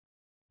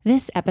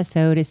This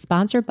episode is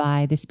sponsored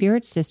by the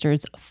Spirit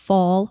Sisters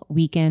Fall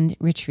Weekend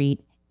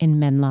Retreat in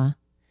Menla.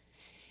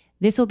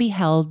 This will be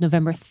held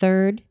November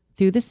 3rd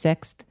through the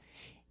 6th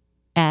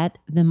at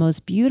the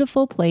most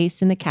beautiful place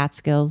in the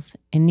Catskills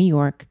in New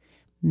York,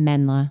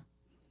 Menla.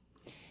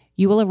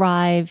 You will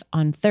arrive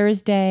on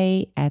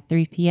Thursday at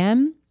 3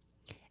 p.m.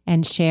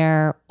 and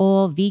share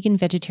all vegan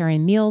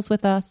vegetarian meals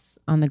with us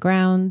on the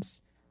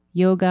grounds,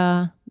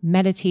 yoga,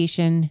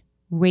 meditation,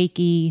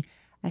 Reiki,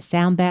 a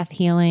sound bath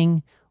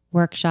healing,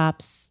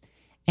 workshops,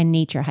 and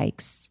nature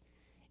hikes.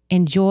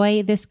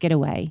 Enjoy this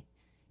getaway.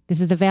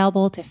 This is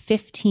available to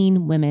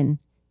 15 women,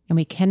 and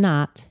we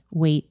cannot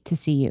wait to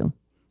see you.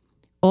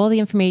 All the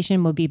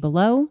information will be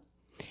below,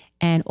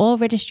 and all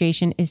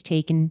registration is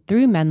taken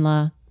through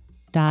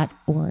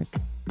menla.org.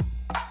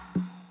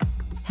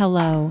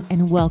 Hello,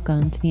 and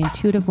welcome to the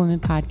Intuitive Women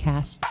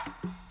Podcast.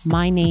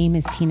 My name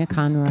is Tina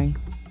Conroy.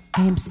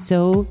 I am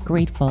so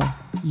grateful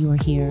you are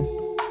here.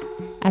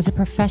 As a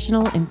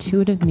professional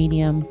intuitive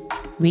medium,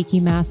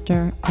 Reiki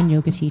master, and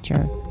yoga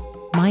teacher,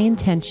 my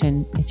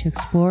intention is to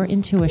explore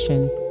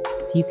intuition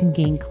so you can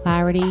gain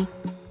clarity,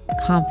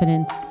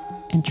 confidence,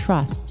 and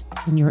trust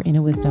in your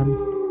inner wisdom.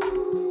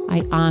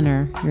 I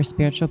honor your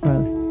spiritual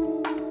growth.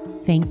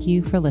 Thank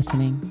you for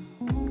listening.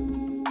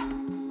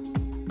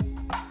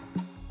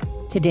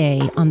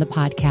 Today on the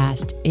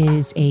podcast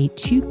is a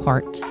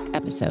two-part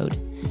episode.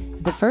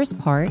 The first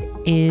part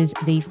is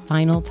the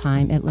final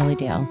time at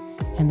Lilydale,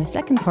 and the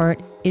second part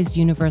is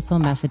universal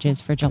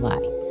messages for July.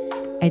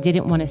 I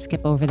didn't want to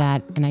skip over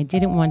that, and I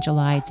didn't want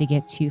July to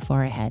get too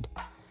far ahead.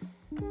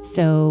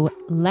 So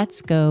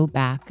let's go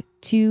back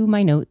to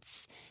my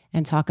notes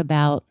and talk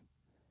about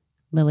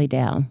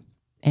Lilydale.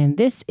 And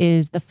this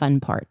is the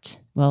fun part.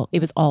 Well, it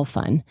was all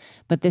fun,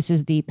 but this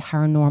is the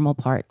paranormal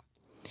part.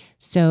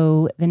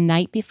 So the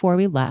night before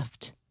we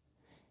left,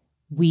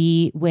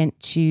 we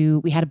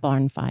had a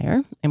barn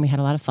fire and we had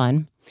a lot of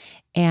fun.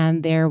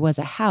 And there was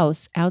a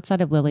house outside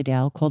of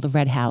Lilydale called the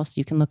Red House.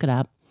 You can look it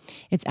up.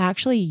 It's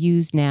actually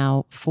used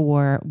now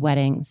for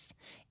weddings,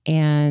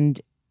 and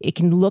it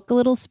can look a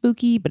little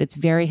spooky, but it's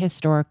very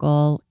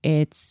historical.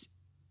 It's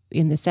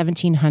in the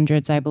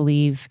 1700s, I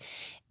believe,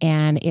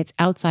 and it's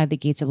outside the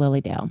gates of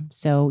Lilydale.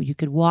 So you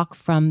could walk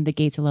from the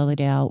gates of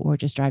Lilydale or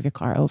just drive your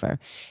car over.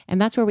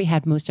 And that's where we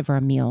had most of our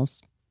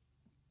meals.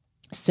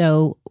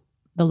 So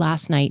the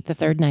last night, the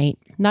third night,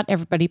 not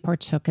everybody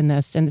partook in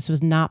this, and this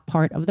was not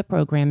part of the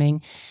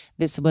programming.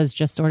 This was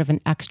just sort of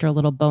an extra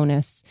little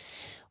bonus.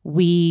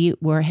 We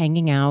were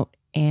hanging out,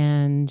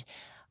 and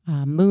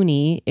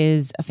Mooney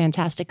is a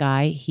fantastic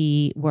guy.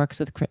 He works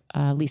with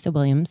Lisa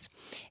Williams.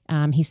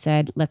 He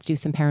said, let's do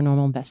some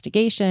paranormal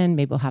investigation.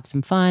 Maybe we'll have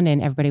some fun.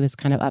 And everybody was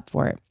kind of up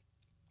for it.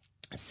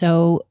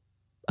 So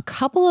a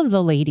couple of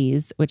the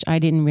ladies, which I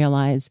didn't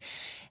realize,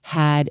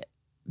 had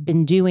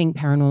been doing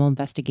paranormal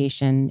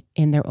investigation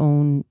in their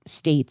own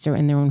states or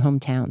in their own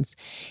hometowns.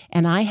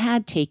 And I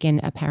had taken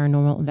a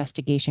paranormal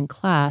investigation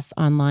class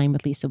online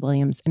with Lisa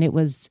Williams, and it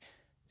was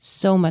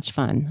so much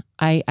fun.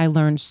 I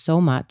learned so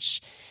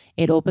much.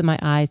 It opened my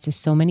eyes to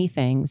so many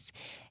things,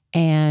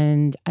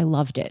 and I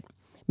loved it.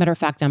 Matter of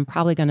fact, I'm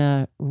probably going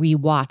to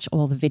rewatch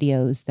all the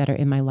videos that are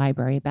in my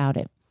library about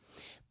it.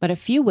 But a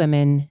few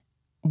women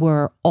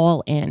were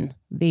all in.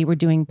 They were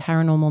doing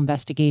paranormal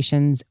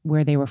investigations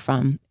where they were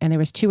from. And there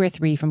was 2 or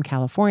 3 from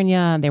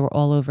California. They were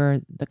all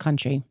over the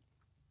country.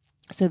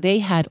 So they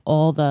had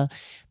all the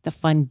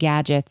fun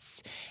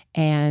gadgets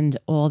and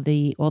all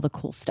the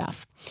cool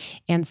stuff.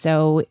 And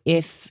so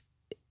if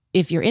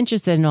you're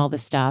interested in all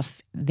this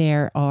stuff,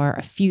 there are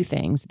a few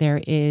things. There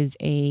is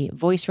a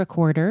voice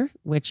recorder,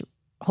 which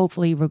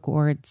hopefully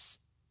records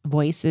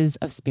voices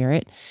of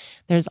spirit.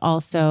 There's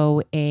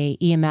also a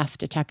EMF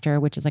detector,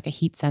 which is like a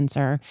heat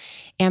sensor.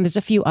 And there's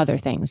a few other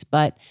things,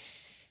 but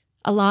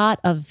a lot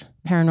of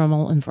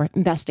paranormal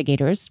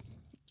investigators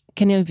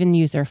can even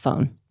use their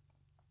phone.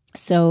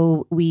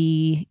 So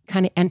we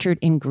kind of entered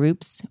in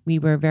groups. We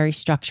were very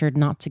structured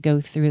not to go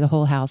through the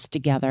whole house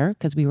together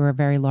because we were a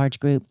very large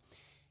group.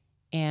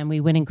 And we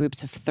went in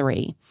groups of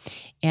 3.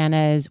 And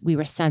as we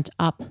were sent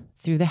up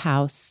through the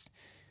house,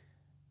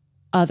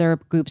 other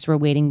groups were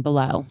waiting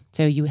below.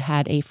 So you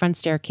had a front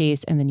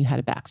staircase and then you had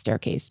a back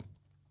staircase.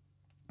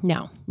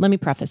 Now, let me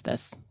preface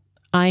this.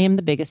 I am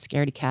the biggest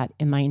scaredy cat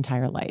in my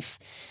entire life.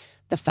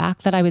 The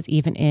fact that I was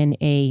even in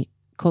a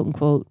quote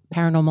unquote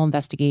paranormal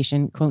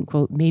investigation, quote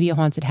unquote, maybe a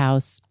haunted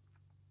house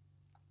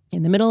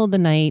in the middle of the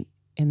night,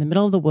 in the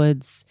middle of the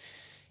woods,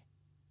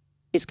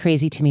 is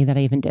crazy to me that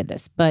I even did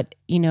this. But,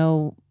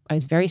 I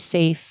was very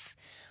safe.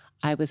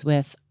 I was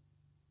with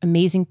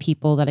amazing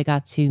people that I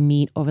got to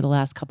meet over the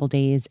last couple of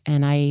days.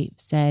 And I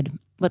said,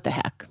 what the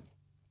heck?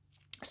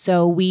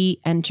 So we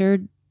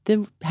entered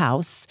the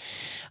house.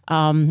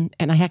 And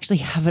I actually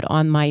have it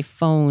on my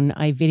phone.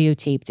 I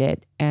videotaped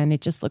it and it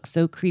just looked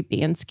so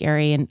creepy and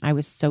scary. And I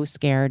was so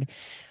scared.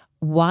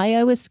 Why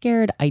I was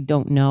scared, I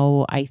don't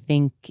know. I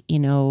think,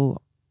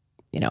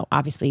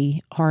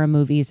 obviously horror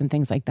movies and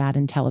things like that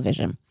and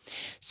television.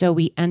 So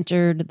we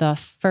entered the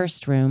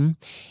first room,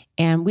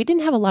 and we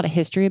didn't have a lot of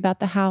history about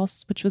the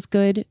house, which was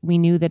good. We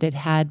knew that it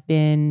had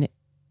been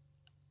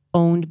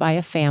owned by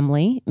a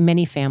family,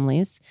 many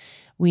families.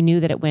 We knew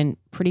that it went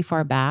pretty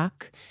far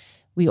back.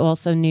 We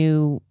also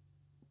knew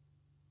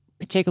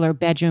particular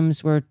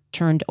bedrooms were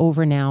turned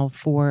over now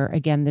for,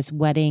 again, this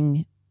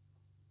wedding.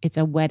 It's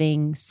a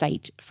wedding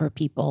site for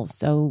people.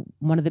 So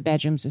one of the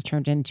bedrooms is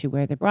turned into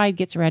where the bride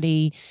gets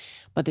ready,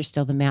 but there's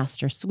still the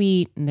master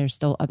suite and there's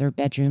still other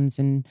bedrooms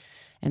and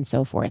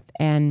so forth.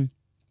 And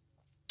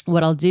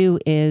what I'll do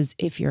is,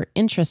 if you're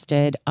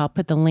interested, I'll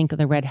put the link of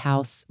the red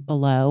house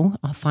below.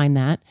 I'll find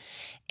that.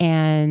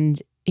 And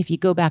if you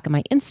go back on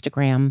my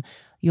Instagram,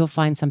 you'll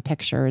find some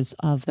pictures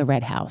of the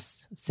red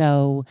house.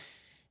 So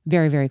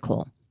very, very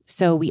cool.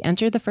 So we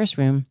entered the first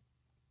room,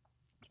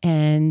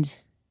 and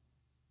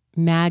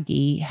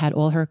Maggie had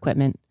all her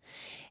equipment,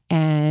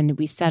 and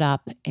we set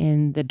up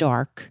in the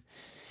dark,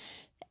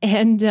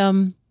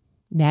 and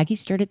Maggie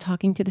started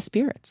talking to the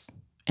spirits,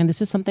 and this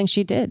was something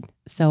she did.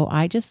 So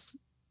I just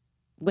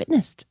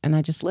witnessed and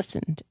I just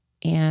listened,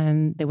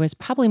 and there was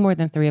probably more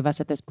than 3 of us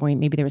at this point.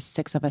 Maybe there was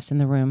 6 of us in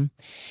the room,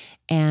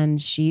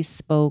 and she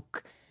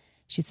spoke.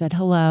 She said,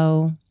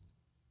 "Hello,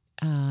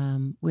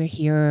 we're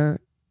here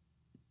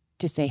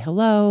to say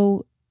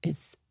hello,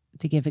 is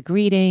to give a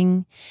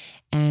greeting."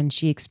 And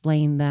she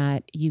explained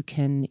that you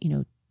can,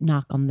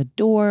 knock on the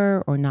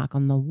door or knock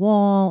on the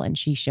wall. And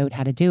she showed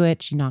how to do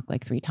it. She knocked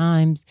like 3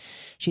 times.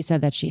 She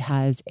said that she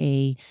has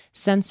a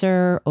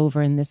sensor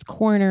over in this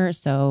corner.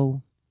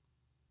 So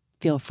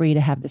feel free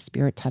to have the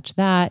spirit touch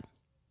that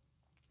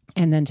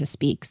and then to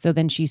speak. So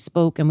then she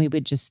spoke, and we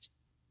would just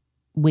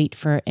wait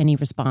for any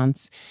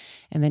response.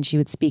 And then she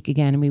would speak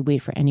again, and we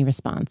wait for any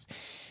response.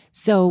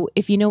 So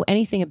if you know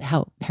anything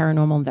about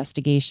paranormal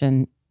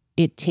investigation,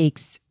 it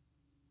takes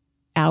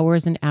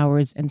hours and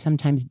hours and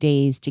sometimes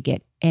days to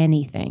get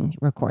anything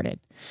recorded.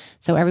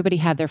 So everybody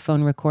had their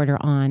phone recorder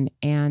on,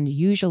 and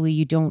usually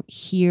you don't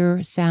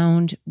hear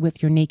sound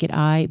with your naked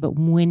eye, but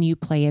when you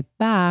play it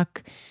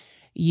back,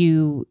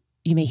 you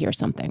may hear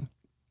something.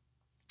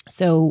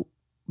 So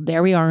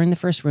there we are in the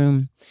first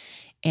room,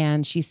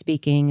 and she's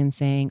speaking and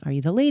saying, "Are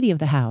you the lady of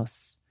the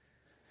house?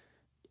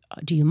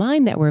 Do you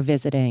mind that we're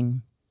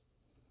visiting?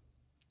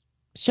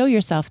 Show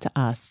yourself to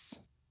us.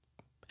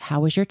 How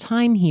was your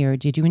time here?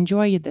 Did you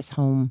enjoy this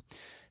home?"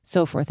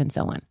 So forth and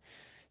so on.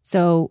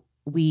 So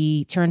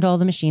we turned all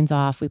the machines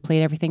off. We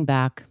played everything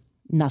back.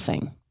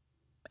 Nothing.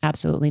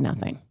 Absolutely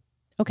nothing.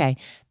 Okay.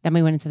 Then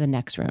we went into the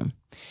next room.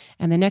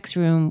 And the next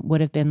room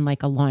would have been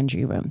like a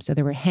laundry room. So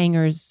there were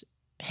hangers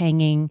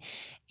hanging,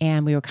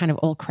 and we were kind of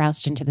all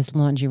crouched into this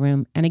laundry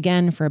room. And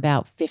again, for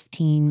about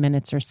 15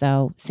 minutes or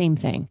so, same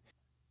thing.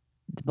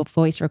 The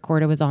voice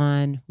recorder was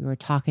on. We were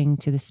talking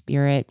to the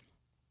spirit.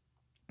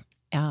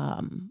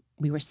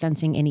 We were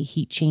sensing any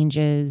heat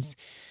changes.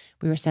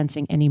 We were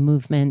sensing any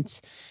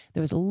movement. There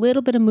was a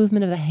little bit of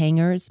movement of the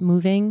hangers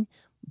moving,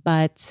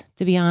 but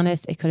to be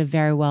honest, it could have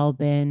very well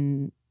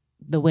been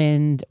the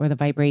wind or the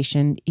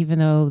vibration, even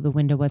though the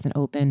window wasn't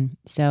open.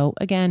 So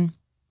again,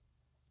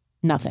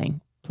 nothing.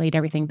 Played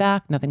everything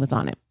back. Nothing was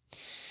on it.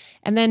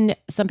 And then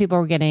some people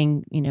were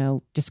getting,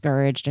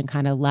 discouraged and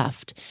kind of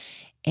left.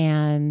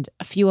 And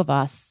a few of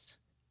us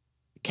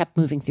kept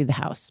moving through the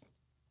house.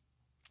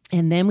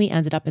 And then we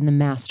ended up in the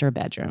master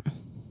bedroom.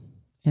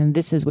 And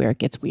this is where it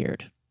gets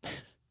weird.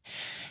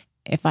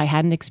 If I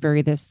hadn't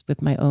experienced this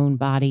with my own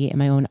body and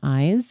my own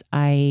eyes,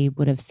 I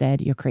would have said,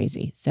 "You're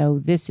crazy." So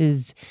this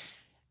is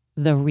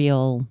the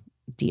real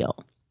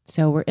deal.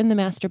 So we're in the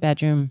master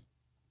bedroom,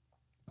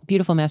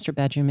 beautiful master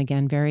bedroom,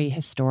 again, very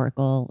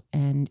historical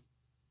and,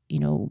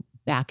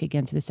 back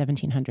again to the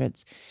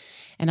 1700s.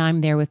 And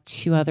I'm there with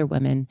 2 other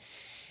women,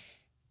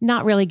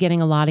 not really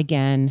getting a lot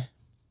again.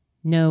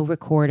 No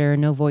recorder,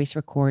 no voice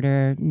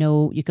recorder,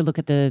 no, you could look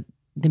at the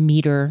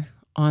meter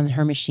on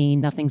her machine.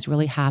 Nothing's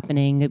really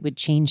happening. It would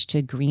change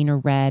to green or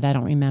red. I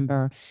don't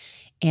remember.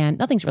 And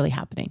nothing's really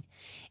happening.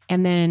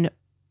 And then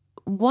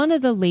one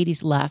of the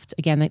ladies left.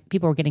 Again,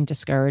 people were getting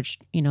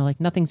discouraged, like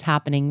nothing's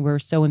happening. We're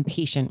so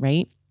impatient,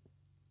 right?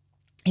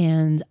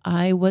 And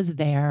I was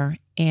there,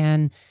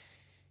 and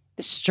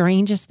the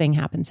strangest thing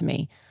happened to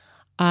me.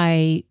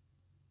 We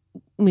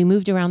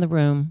moved around the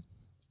room,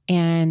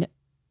 and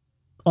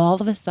all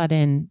of a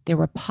sudden there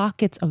were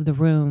pockets of the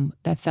room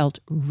that felt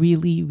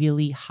really,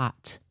 really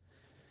hot.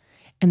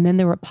 And then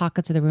there were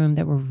pockets of the room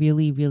that were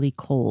really, really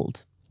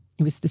cold.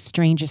 It was the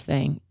strangest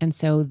thing. And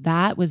so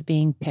that was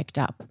being picked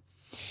up.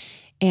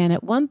 And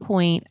at one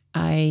point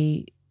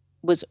I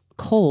was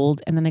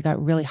cold, and then I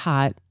got really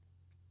hot,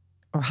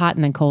 or hot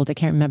and then cold. I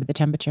can't remember the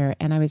temperature.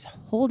 And I was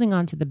holding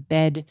onto the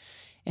bed.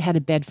 It had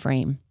a bed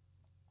frame,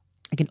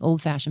 like an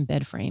old-fashioned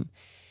bed frame.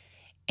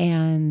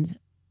 And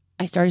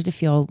I started to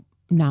feel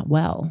not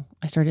well.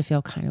 I started to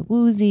feel kind of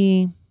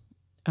woozy.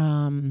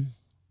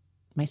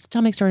 My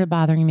stomach started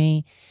bothering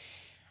me.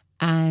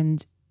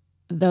 And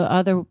the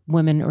other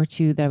woman or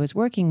 2 that I was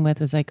working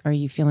with was like, "Are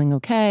you feeling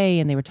okay?"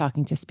 And they were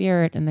talking to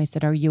spirit, and they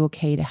said, "Are you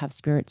okay to have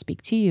spirit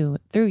speak to you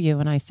through you?"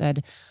 And I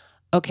said,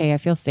 "Okay, I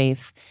feel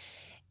safe."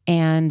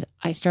 And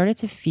I started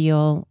to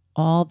feel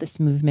all this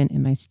movement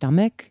in my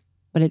stomach,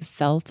 but it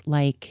felt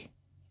like,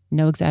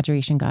 no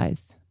exaggeration,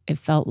 guys, it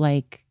felt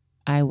like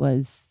I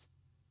was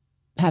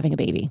having a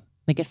baby.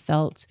 Like it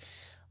felt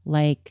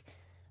like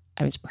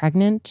I was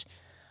pregnant.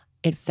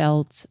 It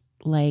felt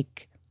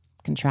like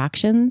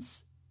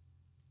contractions.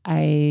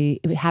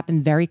 It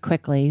happened very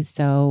quickly.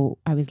 So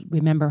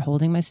remember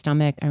holding my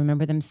stomach. I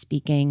remember them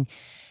speaking.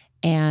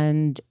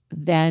 And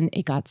then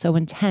it got so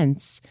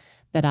intense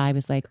that I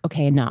was like,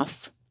 okay,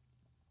 enough.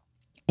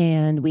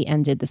 And we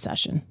ended the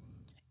session.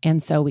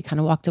 And so we kind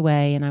of walked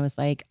away and I was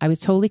like, I was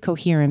totally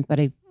coherent, but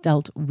I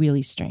felt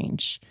really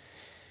strange.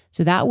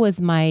 So that was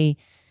my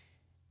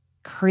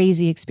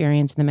crazy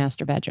experience in the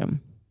master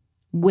bedroom.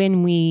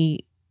 When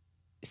we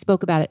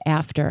spoke about it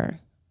after,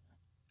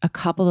 a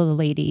couple of the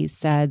ladies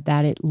said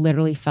that it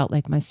literally felt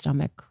like my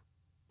stomach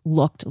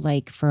looked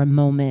like, for a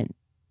moment,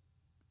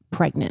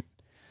 pregnant.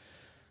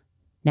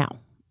 Now,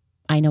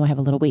 I know I have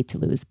a little weight to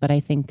lose, but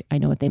I think I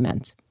know what they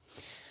meant.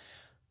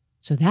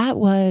 So that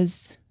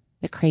was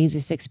the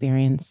craziest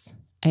experience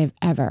I have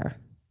ever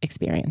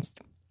experienced.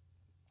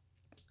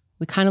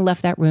 We kind of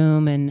left that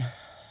room and,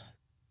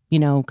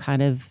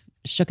 kind of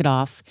shook it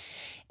off.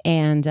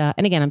 And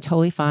again, I'm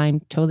totally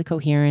fine, totally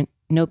coherent,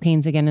 no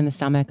pains again in the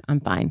stomach.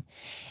 I'm fine.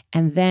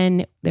 And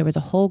then there was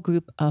a whole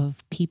group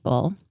of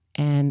people,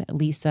 and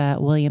Lisa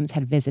Williams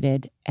had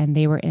visited, and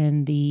they were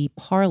in the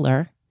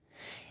parlor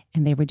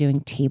and they were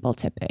doing table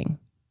tipping.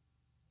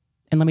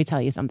 And let me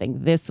tell you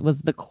something, this was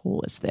the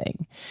coolest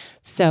thing.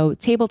 So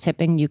table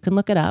tipping, you can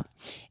look it up,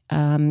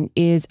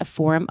 is a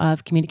form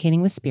of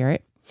communicating with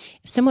spirit,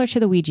 similar to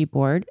the Ouija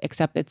board,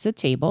 except it's a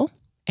table.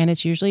 And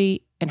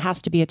it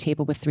has to be a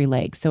table with 3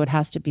 legs. So it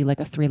has to be like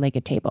a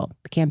 3-legged table.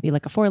 It can't be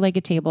like a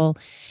 4-legged table.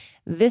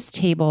 This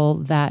table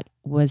that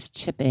was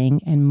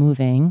tipping and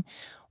moving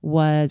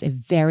was a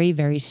very,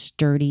 very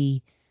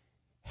sturdy,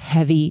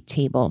 heavy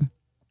table.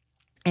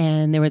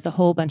 And there was a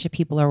whole bunch of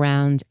people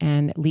around,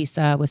 and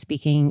Lisa was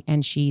speaking,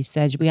 and she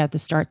said, we have to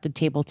start the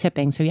table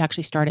tipping. So you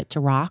actually start it to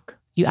rock.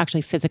 You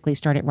actually physically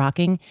start it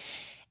rocking.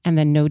 And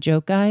then, no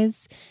joke,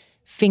 guys,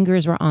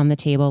 fingers were on the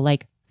table,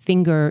 like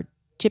finger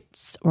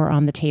tips were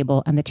on the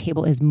table, and the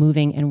table is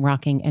moving and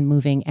rocking and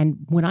moving.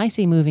 And when I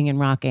say moving and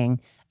rocking,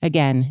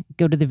 again,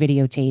 go to the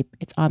videotape.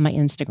 It's on my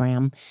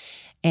Instagram,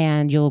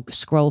 and you'll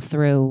scroll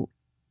through.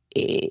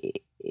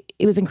 It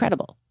was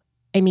incredible.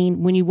 I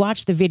mean, when you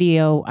watch the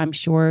video, I'm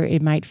sure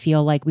it might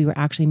feel like we were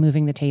actually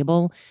moving the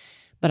table,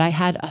 but I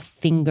had a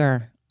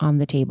finger on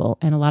the table,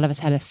 and a lot of us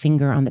had a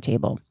finger on the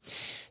table.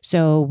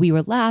 So we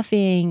were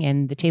laughing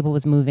and the table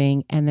was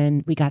moving, and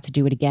then we got to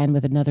do it again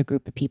with another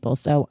group of people.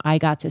 So I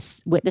got to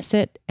witness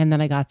it, and then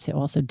I got to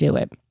also do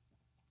it.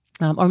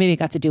 Or maybe I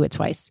got to do it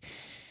twice.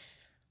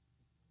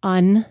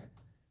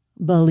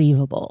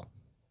 Unbelievable.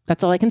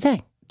 That's all I can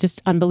say.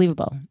 Just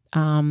unbelievable.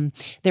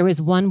 There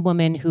was one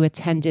woman who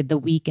attended the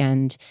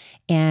weekend,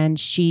 and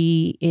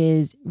she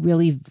is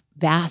really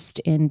vast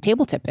in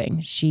table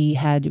tipping. She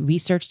had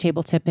researched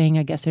table tipping.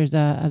 I guess there's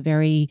a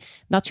very,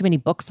 not too many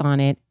books on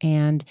it.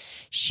 And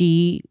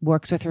she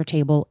works with her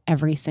table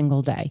every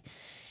single day.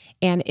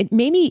 And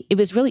it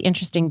was really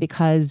interesting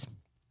because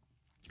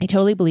I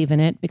totally believe in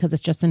it, because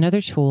it's just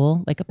another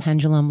tool, like a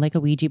pendulum, like a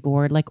Ouija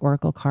board, like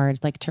oracle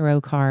cards, like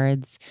tarot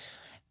cards,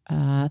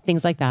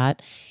 things like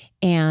that.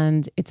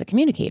 And it's a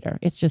communicator.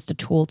 It's just a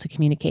tool to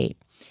communicate.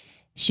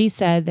 She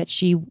said that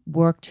she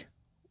worked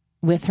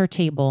with her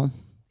table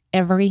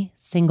every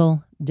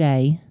single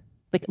day,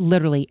 like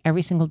literally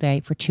every single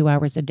day for 2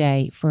 hours a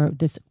day for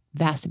this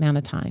vast amount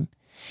of time.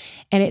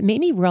 And it made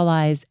me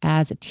realize,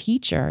 as a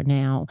teacher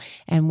now,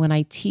 and when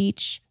I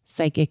teach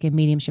psychic and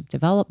mediumship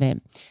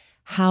development,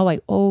 how I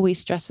always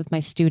stress with my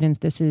students,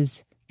 this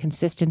is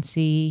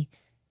consistency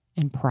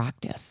and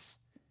practice.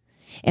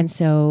 And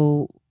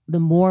so the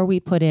more we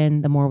put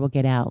in, the more we'll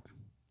get out.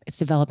 It's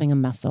developing a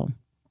muscle.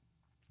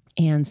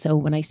 And so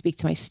when I speak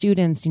to my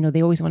students,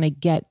 they always want to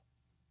get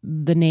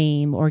the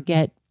name or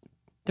get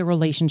the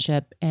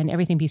relationship and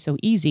everything be so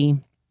easy,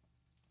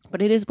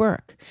 but it is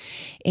work.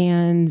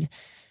 And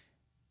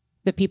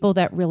the people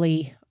that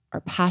really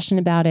are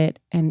passionate about it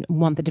and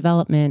want the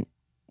development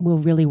will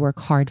really work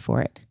hard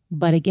for it.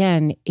 But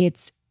again,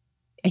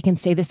 I can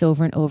say this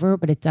over and over,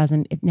 but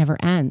it never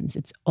ends.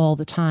 It's all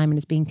the time, and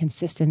it's being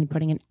consistent and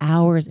putting in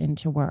hours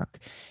into work,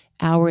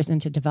 hours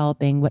into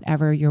developing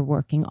whatever you're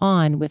working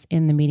on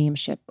within the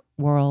mediumship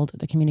world,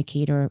 the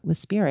communicator with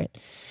spirit.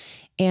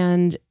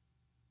 And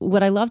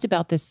what I loved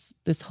about this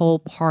whole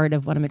part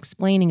of what I'm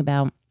explaining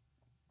about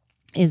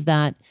is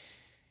that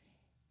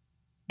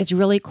it's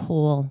really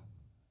cool,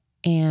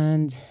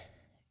 and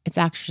it's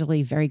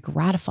actually very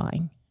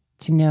gratifying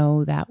to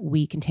know that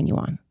we continue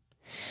on.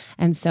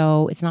 And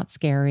so it's not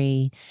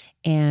scary.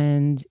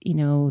 And,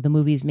 the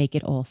movies make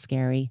it all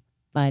scary,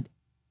 but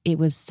it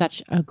was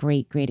such a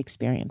great, great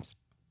experience.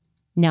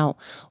 Now,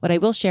 what I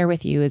will share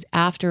with you is,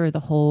 after the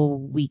whole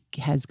week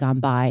has gone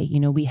by,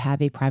 we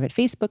have a private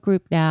Facebook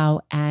group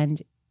now.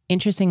 And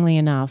interestingly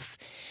enough,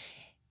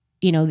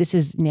 this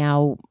is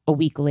now a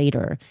week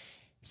later,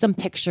 some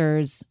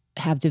pictures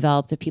have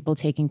developed of people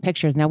taking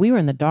pictures. Now, we were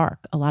in the dark,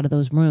 a lot of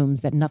those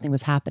rooms that nothing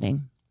was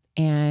happening.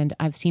 And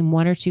I've seen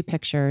 1 or 2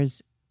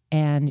 pictures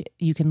and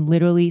you can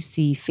literally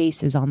see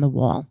faces on the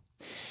wall.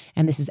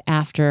 And this is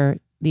after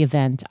the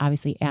event,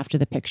 obviously after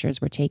the pictures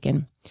were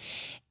taken.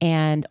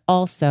 And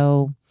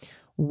also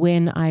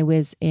when I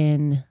was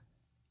in,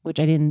 which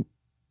I didn't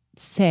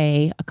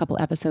say a couple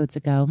episodes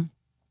ago,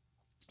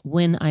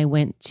 when I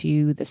went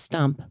to the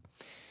stump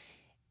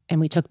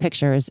and we took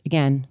pictures,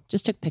 again,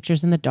 just took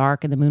pictures in the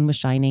dark and the moon was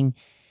shining.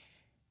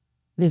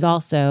 There's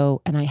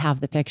also, and I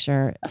have the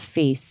picture, a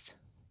face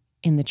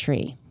in the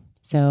tree.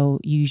 So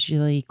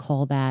usually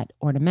call that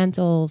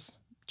ornamentals,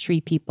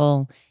 tree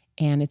people,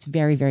 and it's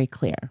very, very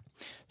clear.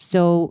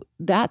 So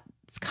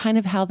that's kind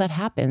of how that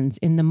happens.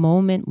 In the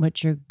moment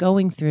what you're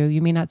going through,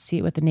 you may not see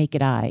it with the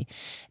naked eye,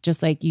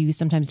 just like you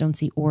sometimes don't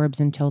see orbs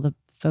until the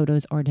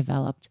photos are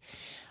developed.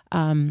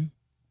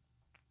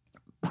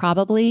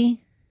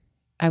 Probably,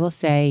 I will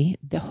say,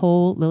 the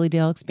whole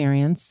Lilydale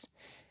experience,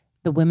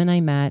 the women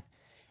I met,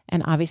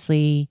 and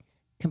obviously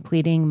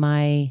completing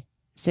my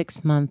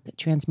 6-month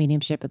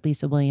transmediumship with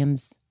Lisa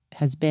Williams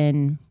has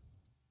been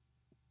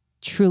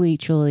truly,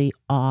 truly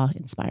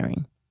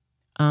awe-inspiring.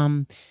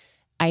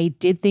 I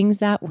did things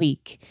that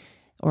week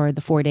or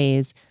the 4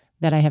 days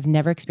that I have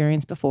never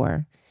experienced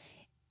before.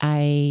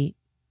 I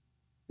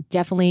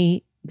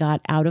definitely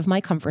got out of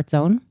my comfort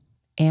zone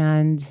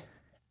and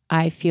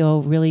I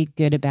feel really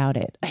good about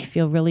it. I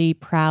feel really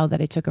proud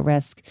that I took a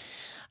risk.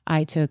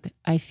 I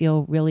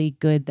feel really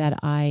good that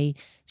I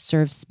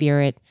served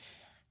spirit,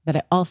 that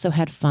I also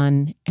had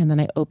fun, and then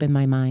I opened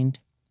my mind.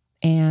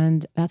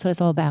 And that's what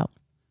it's all about.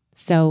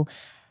 So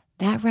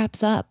that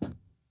wraps up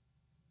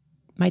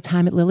my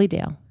time at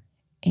Lilydale.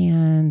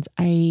 And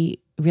I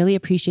really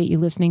appreciate you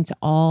listening to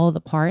all the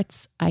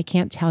parts. I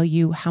can't tell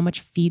you how much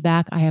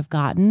feedback I have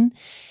gotten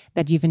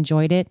that you've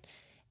enjoyed it.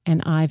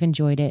 And I've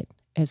enjoyed it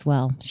as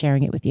well,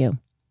 sharing it with you.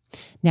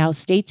 Now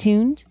stay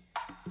tuned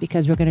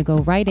because we're going to go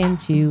right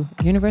into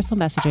Universal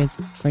Messages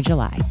for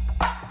July.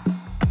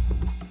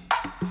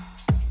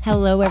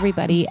 Hello,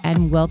 everybody,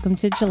 and welcome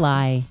to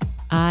July.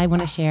 I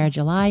want to share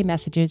July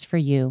messages for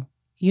you,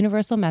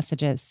 universal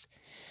messages.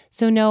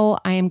 So no,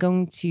 I am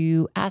going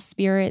to ask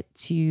Spirit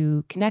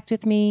to connect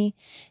with me,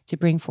 to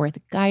bring forth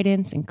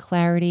guidance and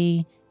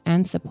clarity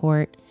and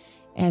support.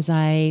 As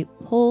I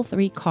pull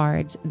 3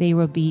 cards, they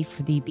will be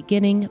for the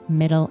beginning,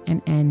 middle,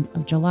 and end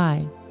of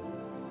July.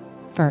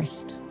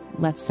 First,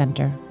 let's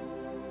center.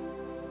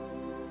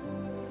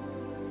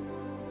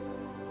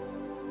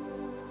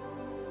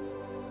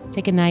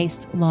 Take a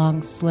nice,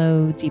 long,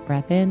 slow, deep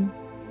breath in.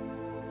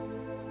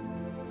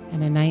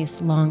 And a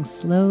nice, long,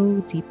 slow,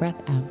 deep breath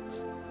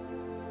out.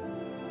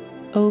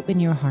 Open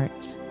your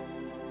heart.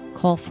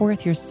 Call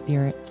forth your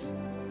spirit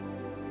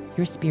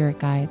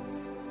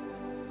guides,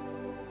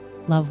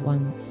 loved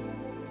ones,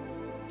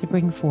 to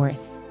bring forth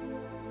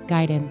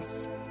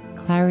guidance,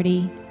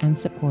 clarity, and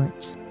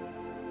support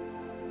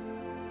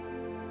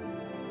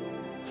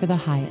for the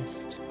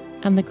highest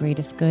and the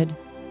greatest good.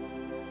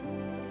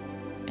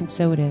 And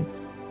so it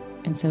is,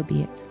 and so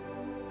be it.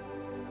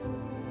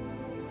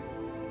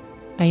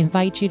 I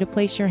invite you to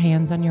place your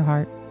hands on your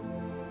heart.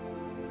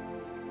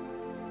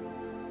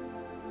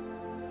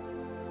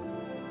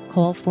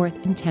 Call forth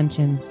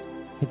intentions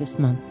for this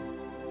month.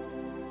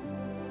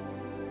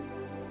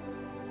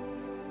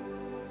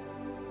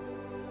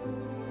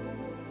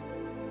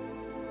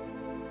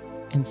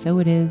 And so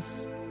it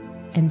is,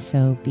 and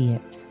so be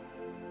it.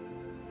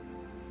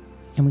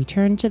 And we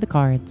turn to the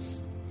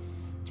cards.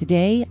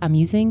 Today, I'm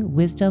using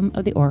Wisdom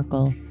of the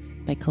Oracle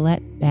by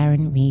Colette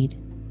Baron Reed.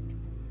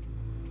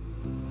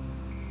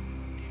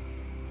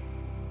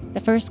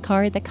 The first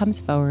card that comes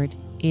forward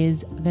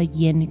is the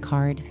Yin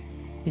card.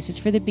 This is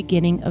for the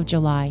beginning of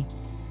July.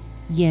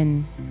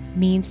 Yin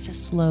means to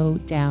slow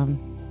down.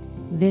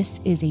 This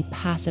is a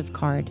passive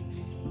card,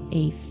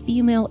 a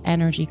female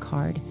energy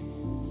card.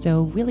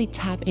 So really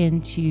tap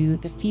into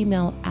the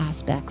female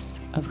aspects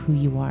of who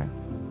you are.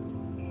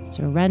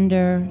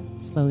 Surrender,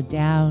 slow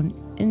down,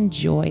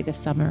 enjoy the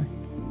summer.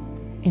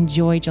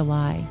 Enjoy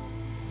July.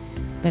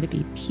 Let it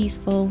be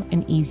peaceful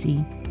and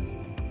easy.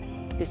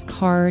 This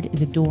card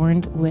is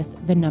adorned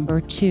with the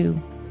number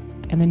 2,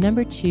 and the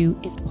number 2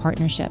 is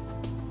partnership.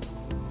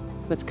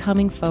 What's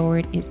coming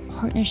forward is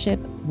partnership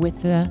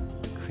with the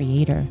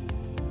Creator.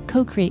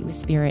 Co-create with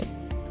Spirit.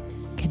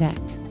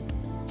 Connect.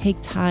 Take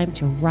time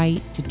to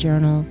write, to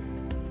journal,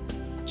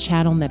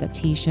 channel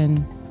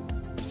meditation,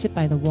 sit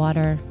by the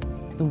water,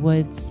 the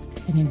woods,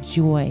 and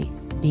enjoy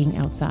being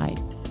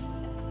outside.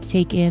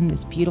 Take in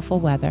this beautiful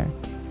weather,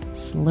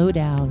 slow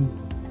down,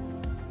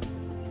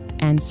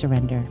 and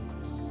surrender.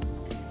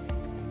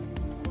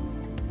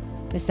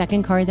 The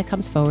second card that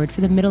comes forward for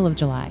the middle of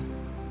July.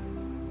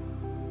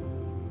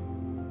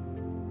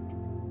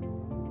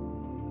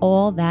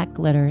 All that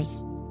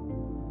glitters.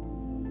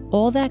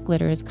 All that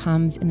glitters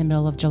comes in the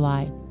middle of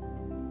July.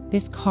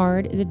 This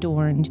card is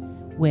adorned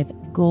with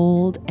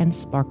gold and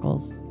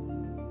sparkles.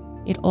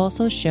 It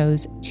also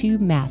shows 2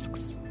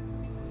 masks.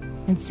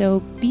 And so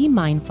be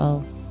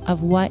mindful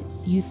of what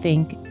you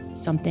think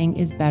something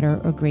is better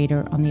or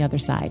greater on the other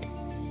side.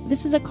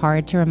 This is a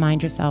card to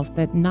remind yourself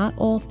that not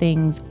all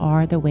things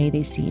are the way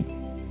they seem.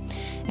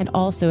 And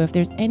also, if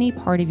there's any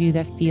part of you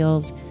that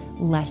feels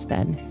less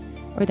than,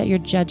 or that you're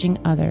judging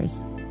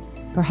others,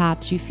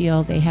 perhaps you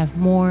feel they have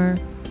more,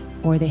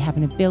 or they have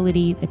an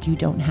ability that you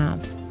don't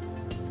have.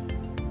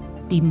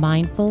 Be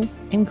mindful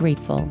and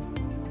grateful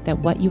that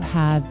what you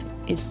have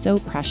is so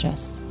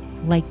precious,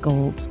 like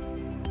gold.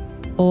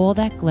 All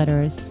that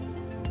glitters.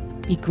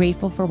 Be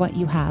grateful for what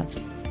you have,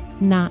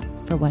 not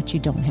for what you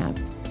don't have.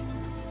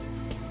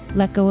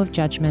 Let go of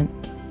judgment.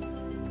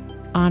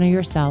 Honor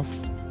yourself.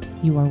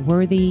 You are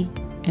worthy,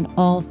 and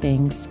all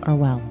things are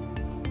well.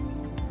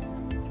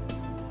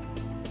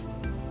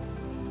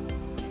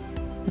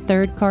 The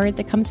third card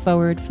that comes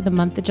forward for the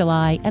month of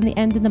July and the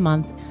end of the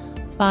month,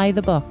 By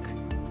the Book.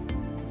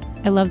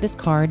 I love this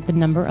card, the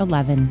number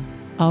 11,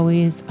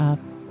 always a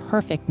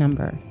perfect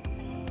number.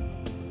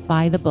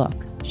 By the Book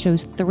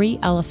shows 3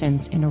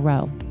 elephants in a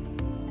row.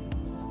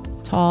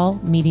 Tall,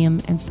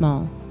 medium, and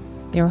small.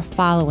 They are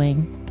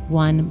following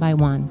one by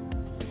one.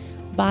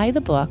 By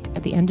the Book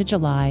at the end of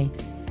July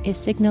is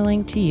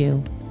signaling to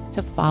you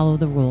to follow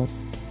the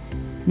rules.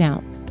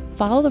 Now,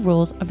 follow the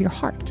rules of your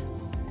heart.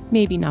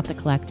 Maybe not the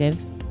collective,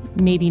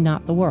 maybe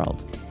not the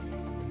world.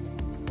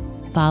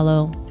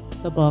 Follow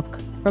the book,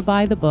 or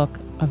by the book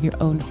of your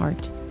own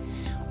heart.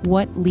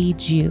 What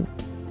leads you?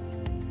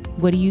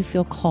 What do you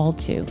feel called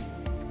to?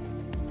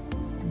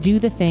 Do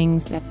the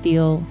things that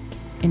feel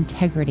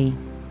integrity,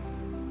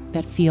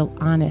 that feel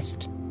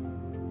honest,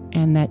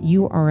 and that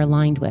you are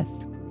aligned with.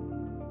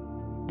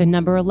 The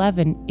number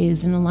 11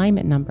 is an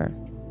alignment number.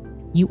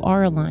 You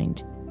are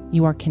aligned.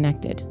 You are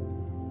connected.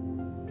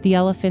 The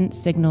elephant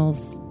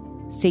signals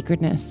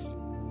sacredness,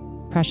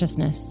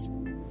 preciousness,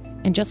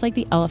 and just like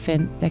the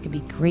elephant that can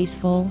be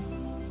graceful,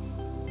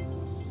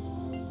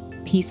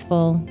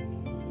 peaceful,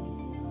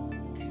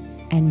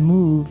 and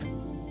move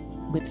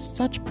with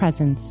such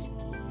presence,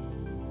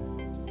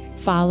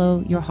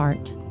 follow your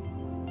heart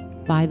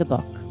by the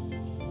book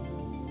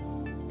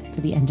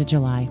for the end of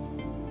July.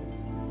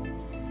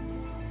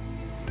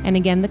 And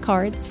again, the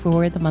cards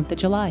for the month of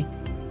July.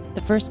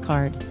 The first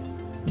card,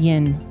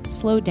 Yin,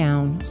 slow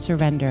down,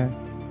 surrender,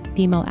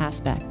 female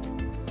aspect.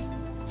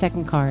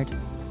 Second card,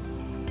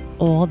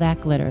 all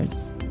that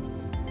glitters.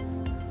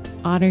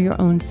 Honor your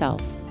own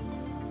self,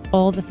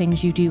 all the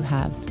things you do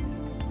have.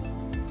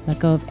 Let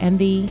go of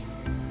envy,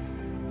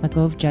 let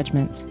go of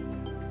judgment.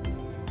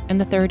 And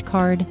the third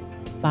card,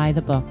 by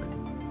the book.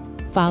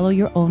 Follow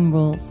your own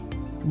rules,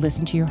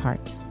 listen to your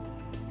heart.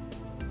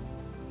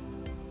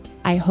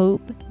 I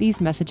hope these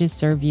messages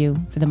serve you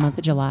for the month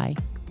of July.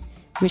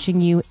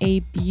 Wishing you a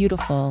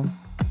beautiful,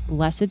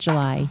 blessed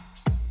July.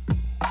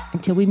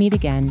 Until we meet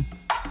again,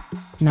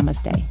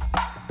 namaste.